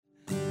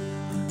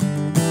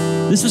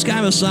This was kind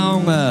of a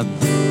song that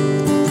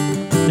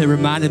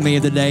reminded me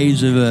of the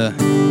days of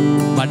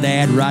my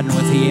dad riding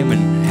with him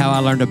and how I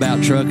learned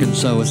about trucking.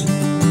 So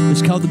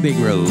it's called The Big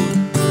Road.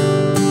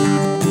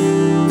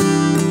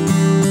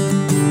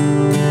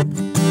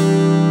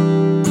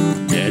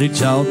 Daddy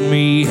taught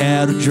me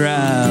how to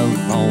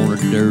drive on a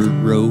dirt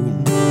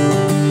road.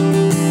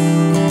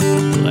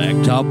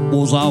 Blacktop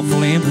was off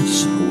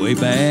limits way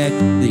back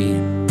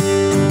then.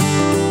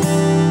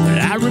 But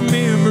I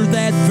remember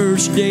that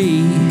first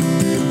day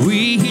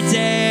we hit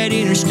that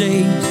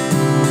interstate.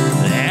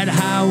 That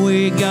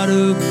highway got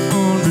up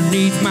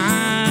underneath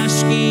my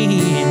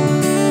skin.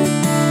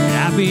 And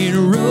I've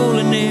been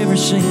rolling ever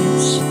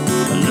since.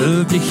 I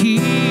love to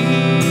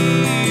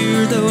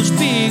hear those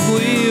big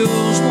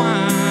wheels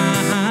whine,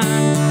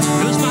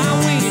 'cause my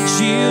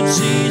windshield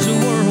sees a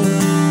world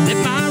that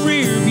my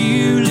rear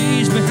view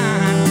leaves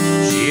behind.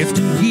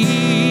 Shifting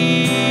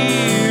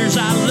gears,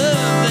 I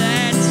love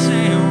that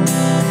sound.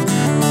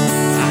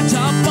 I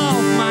top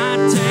off my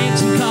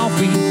tanks and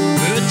coffee,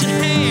 put the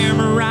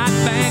hammer right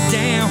back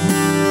down.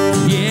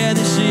 Yeah,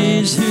 this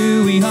is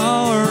who we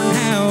are and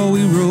how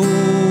we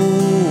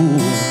roll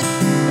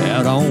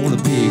out on the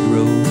big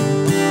road.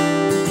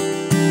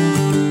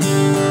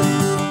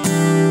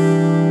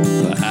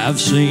 I've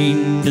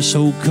seen this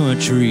whole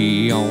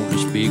country on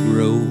this big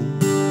road.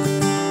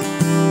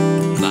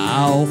 My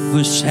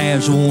office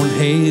has one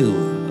hell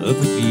of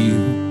a view.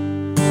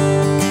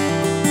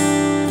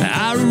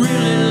 I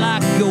really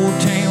like your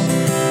town.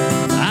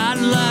 I'd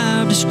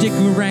love to stick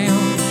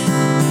around,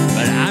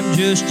 but I'm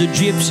just a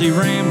gypsy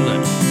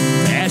rambling,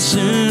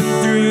 passing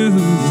through.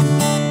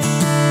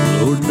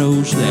 Lord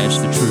knows that's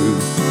the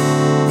truth.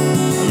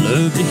 I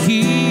love to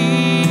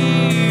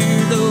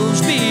hear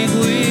those big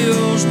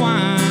wheels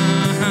whine,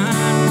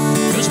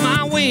 'cause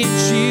my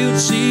windshield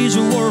sees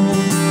a world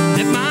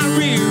that my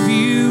rear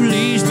view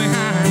leaves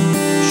behind.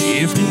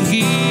 Shifting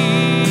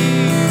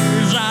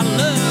gears, I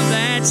love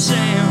that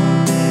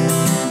sound.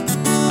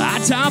 I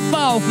top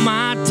off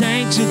my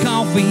tanks and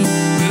coffee,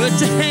 put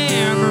the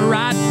hammer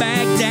right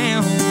back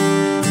down.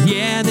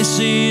 Yeah, this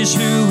is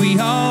who we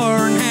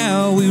are and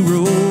how we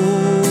roll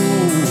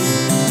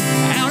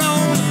out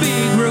on the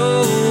big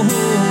road.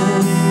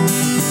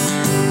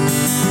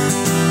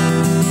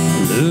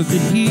 Love to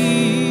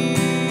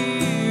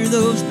hear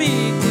those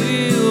big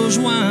wheels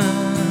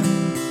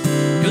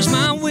whine, 'cause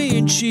my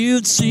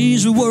windshield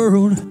sees a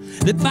world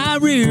that my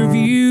rear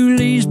view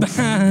leaves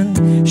behind.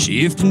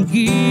 Shifting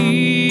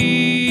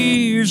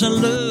gears, I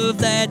love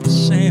that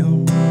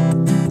sound.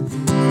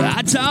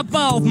 I top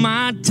off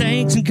my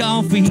tanks and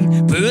coffee,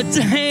 put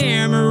the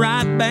hammer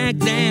right back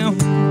down.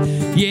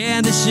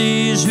 Yeah, this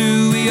is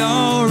who we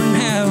are and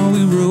how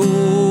we roll